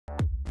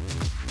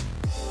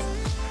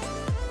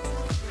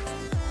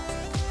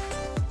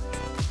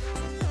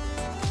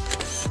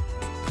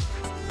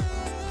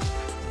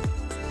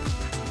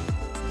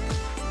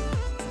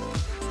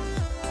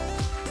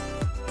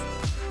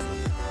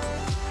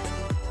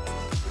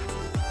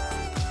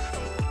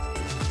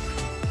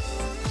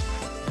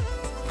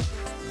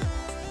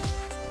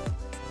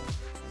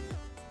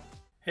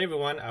Hey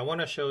everyone, I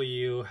want to show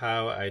you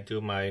how I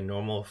do my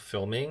normal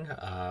filming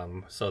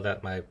so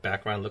that my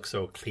background looks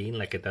so clean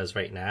like it does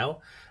right now.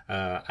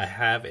 I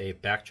have a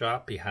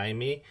backdrop behind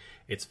me.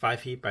 It's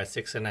 5 feet by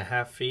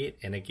 6.5 feet,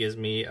 and it gives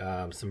me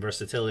some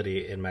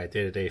versatility in my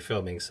day-to-day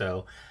filming.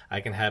 So I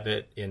can have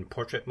it in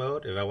portrait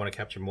mode if I want to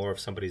capture more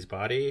of somebody's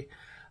body,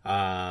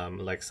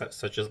 like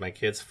such as my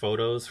kids'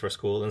 photos for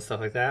school and stuff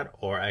like that,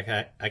 or I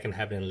can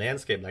have it in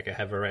landscape like I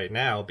have it right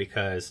now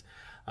because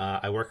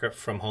I work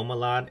from home a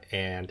lot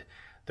and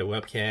the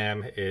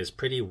webcam is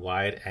pretty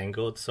wide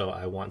angled, so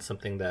I want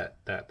something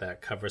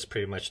that covers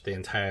pretty much the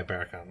entire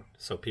background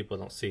so people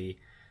don't see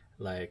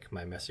like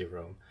my messy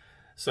room.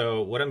 So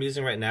what I'm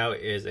using right now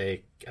is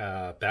a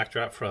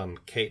backdrop from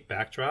Kate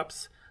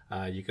Backdrops.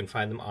 You can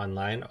find them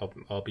online.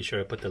 I'll be sure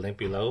to put the link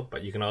below,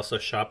 but you can also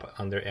shop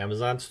on their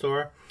Amazon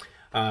store.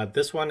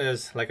 This one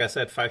is, like I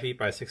said, 5 feet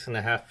by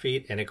 6.5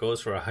 feet, and it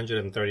goes for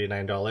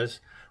 $139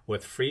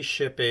 with free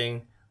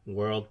shipping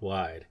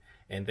worldwide.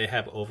 And they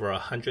have over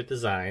 100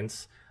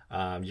 designs.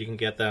 You can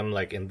get them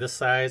like in this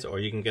size, or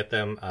you can get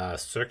them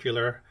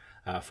circular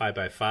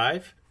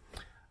 5x5.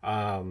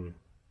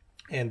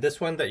 And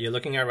this one that you're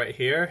looking at right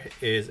here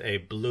is a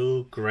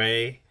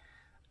blue-gray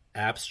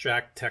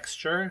abstract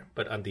texture,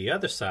 but on the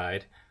other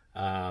side,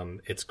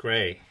 it's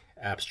gray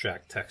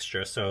abstract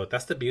texture. So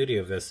that's the beauty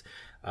of this.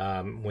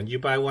 When you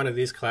buy one of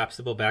these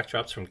collapsible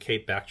backdrops from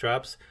Kate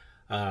Backdrops,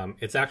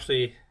 it's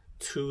actually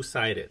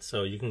two-sided,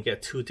 so you can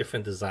get two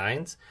different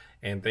designs,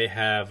 and they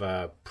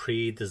have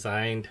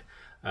pre-designed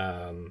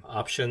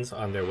options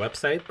on their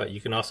website, but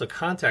you can also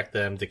contact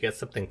them to get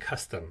something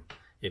custom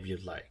if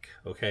you'd like.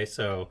 Okay,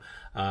 so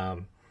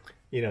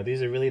you know,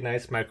 these are really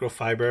nice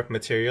microfiber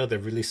material. They're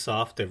really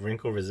soft, they're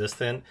wrinkle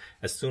resistant.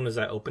 As soon as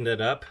I opened it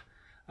up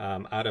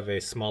out of a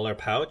smaller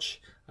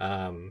pouch,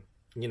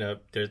 you know,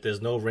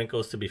 there's no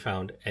wrinkles to be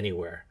found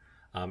anywhere,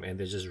 and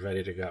they're just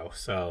ready to go.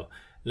 So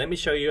let me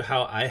show you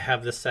how I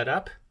have this set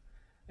up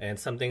and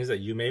some things that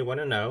you may want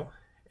to know,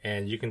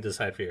 and you can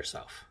decide for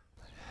yourself.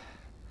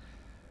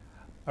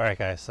 All right,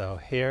 guys, so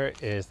here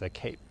is the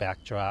Kate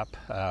Backdrop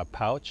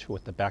pouch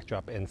with the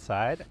backdrop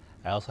inside.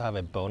 I also have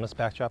a bonus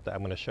backdrop that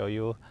I'm going to show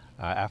you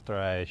after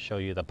I show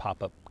you the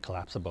pop-up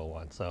collapsible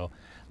one. So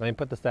let me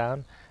put this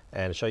down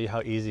and show you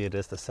how easy it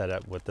is to set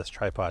up with this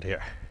tripod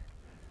here.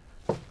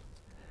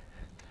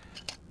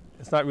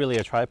 It's not really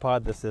a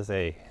tripod, this is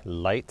a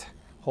light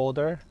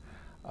holder.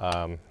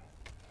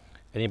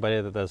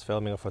 Anybody that does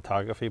filming or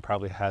photography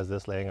probably has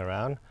this laying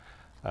around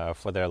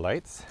for their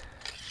lights.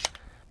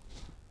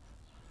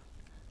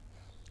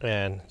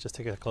 And just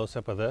take a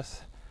close-up of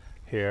this.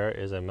 Here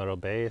is a metal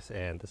base,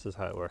 and this is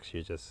how it works.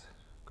 You just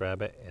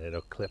grab it and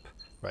it'll clip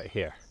right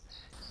here.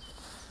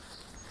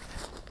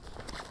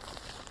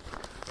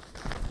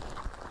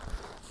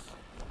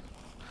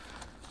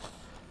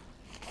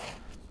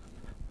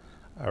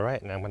 All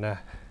right, and I'm gonna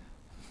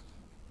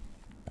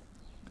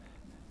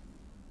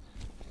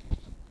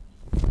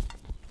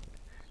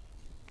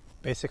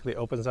basically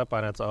opens up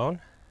on its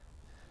own,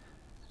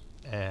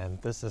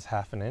 and this is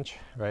 1/2 inch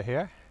right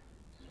here.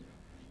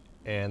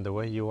 And the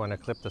way you want to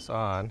clip this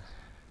on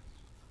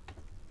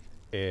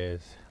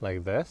is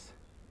like this.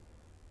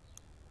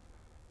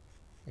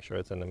 Make sure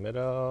it's in the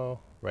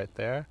middle, right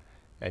there,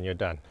 and you're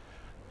done.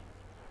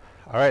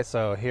 All right,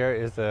 so here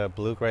is the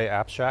blue-gray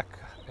abstract,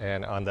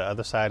 and on the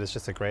other side is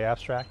just a gray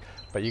abstract,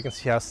 but you can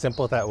see how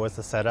simple that was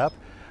to set up.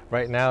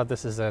 Right now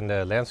this is in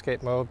the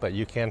landscape mode, but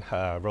you can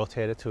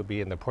rotate it to be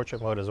in the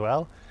portrait mode as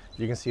well.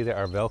 You can see there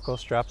are Velcro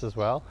straps as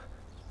well,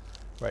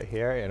 right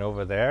here and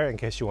over there, in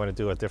case you want to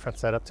do a different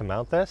setup to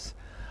mount this.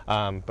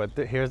 But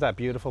here's that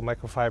beautiful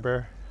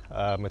microfiber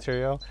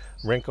material,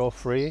 wrinkle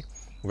free,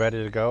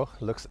 ready to go.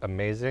 Looks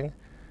amazing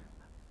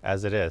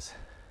as it is.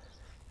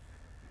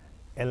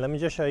 And let me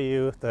just show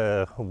you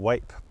the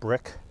white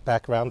brick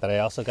background that I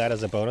also got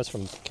as a bonus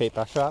from Kate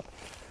Backdrop.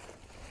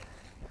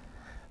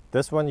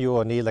 This one you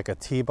will need like a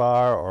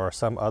T-bar or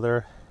some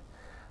other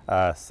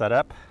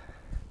setup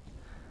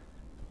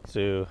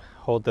to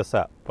hold this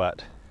up,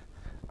 but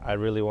I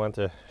really want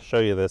to show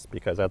you this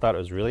because I thought it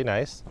was really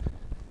nice.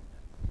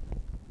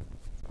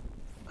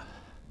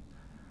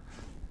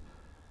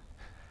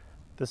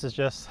 This is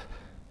just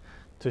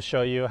to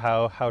show you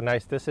how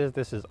nice this is.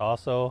 This is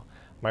also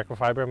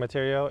microfiber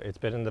material. It's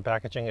been in the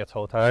packaging its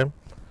whole time.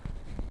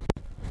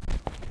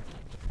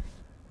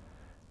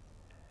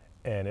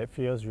 And it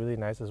feels really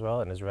nice as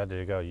well and is ready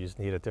to go. You just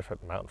need a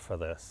different mount for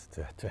this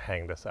to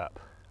hang this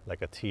up,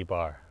 like a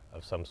T-bar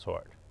of some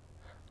sort.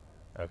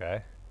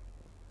 Okay?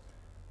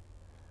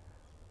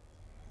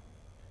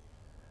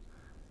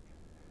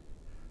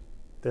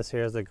 This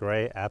here is the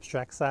gray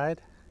abstract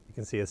side. You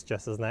can see it's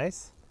just as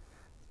nice.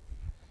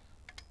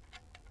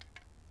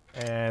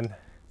 And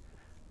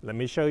let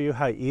me show you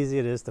how easy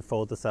it is to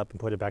fold this up and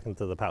put it back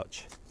into the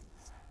pouch.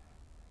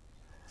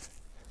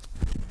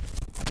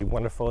 You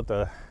want to fold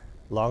the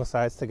long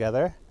sides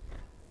together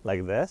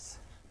like this.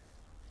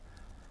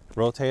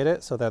 Rotate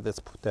it so that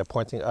they're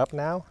pointing up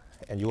now,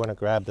 and you want to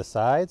grab the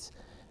sides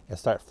and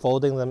start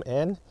folding them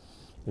in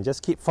and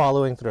just keep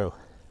following through.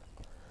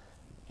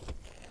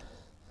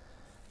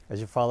 As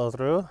you follow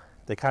through,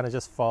 they kind of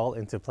just fall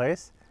into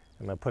place.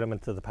 I'm going to put them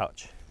into the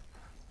pouch.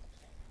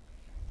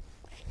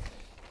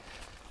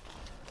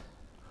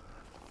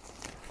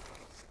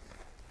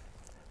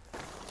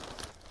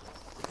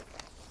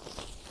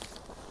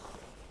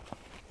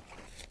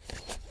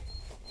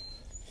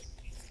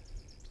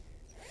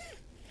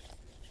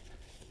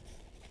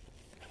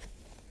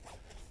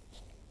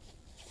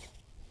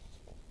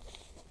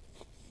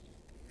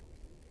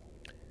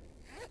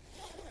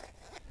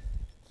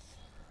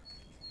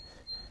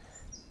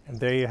 And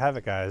there you have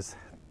it, guys.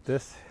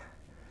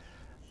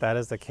 That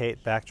is the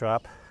Kate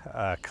backdrop,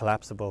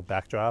 collapsible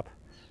backdrop,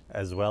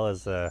 as well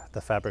as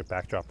the fabric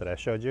backdrop that I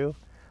showed you.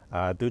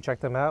 Do check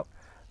them out.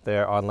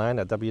 They're online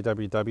at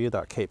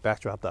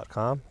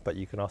www.katebackdrop.com, but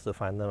you can also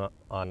find them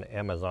on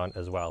Amazon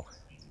as well.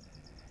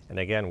 And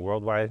again,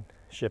 worldwide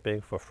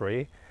shipping for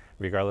free,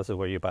 regardless of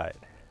where you buy it.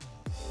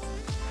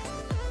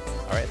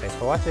 All right, thanks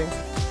for watching.